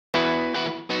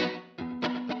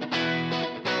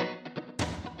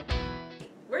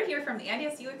here from the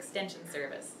NDSU Extension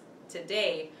Service.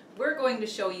 Today, we're going to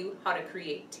show you how to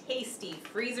create tasty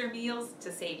freezer meals to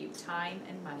save you time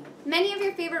and money. Many of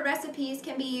your favorite recipes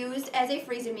can be used as a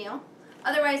freezer meal.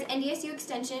 Otherwise, NDSU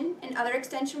Extension and other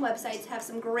extension websites have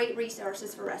some great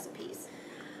resources for recipes.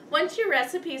 Once your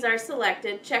recipes are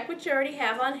selected, check what you already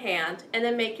have on hand and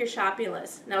then make your shopping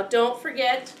list. Now don't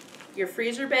forget your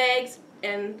freezer bags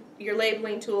and your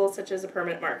labeling tools such as a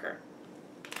permanent marker.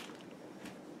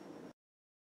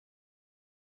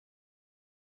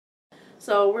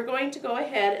 So we're going to go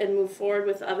ahead and move forward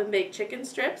with oven-baked chicken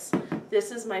strips. This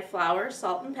is my flour,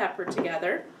 salt, and pepper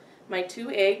together, my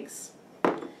 2 eggs,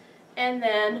 and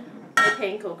then my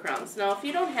panko crumbs. Now if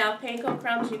you don't have panko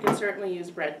crumbs, you can certainly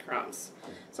use breadcrumbs.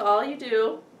 So all you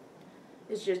do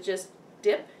is you just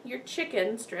dip your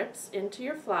chicken strips into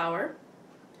your flour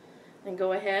and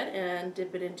go ahead and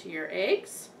dip it into your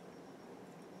eggs.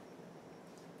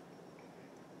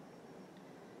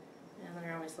 And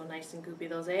they're always so nice and goopy,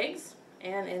 those eggs.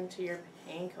 And into your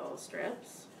panko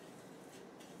strips.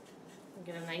 And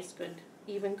get a nice good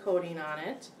even coating on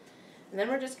it. And then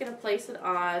we're just going to place it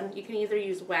on, you can either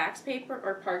use wax paper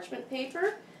or parchment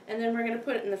paper, and then we're going to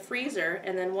put it in the freezer,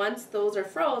 and then once those are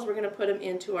froze, we're going to put them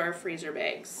into our freezer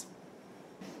bags.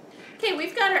 Okay,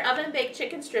 we've got our oven-baked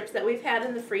chicken strips that we've had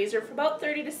in the freezer for about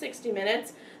 30 to 60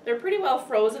 minutes. They're pretty well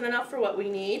frozen enough for what we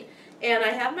need. And I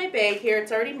have my bag here.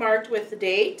 It's already marked with the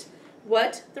date,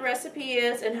 what the recipe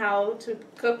is, and how to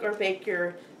cook or bake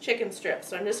your chicken strips.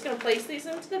 So I'm just going to place these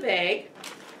into the bag.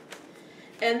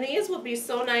 And these will be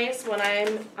so nice when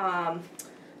I'm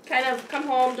kind of come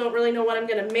home, don't really know what I'm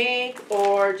going to make,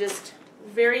 or just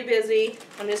very busy.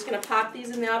 I'm just going to pop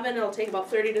these in the oven. It'll take about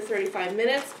 30 to 35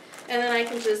 minutes. And then I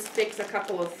can just fix a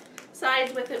couple of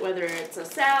sides with it, whether it's a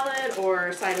salad or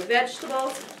a side of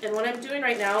vegetables. And what I'm doing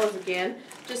right now is, again,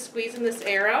 just squeezing this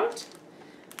air out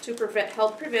to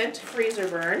help prevent freezer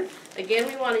burn. Again,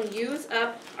 we want to use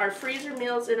up our freezer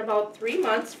meals in about 3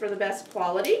 months for the best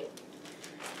quality.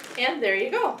 And there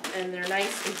you go. And they're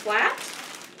nice and flat.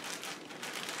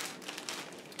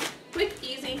 Quick,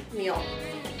 easy meal.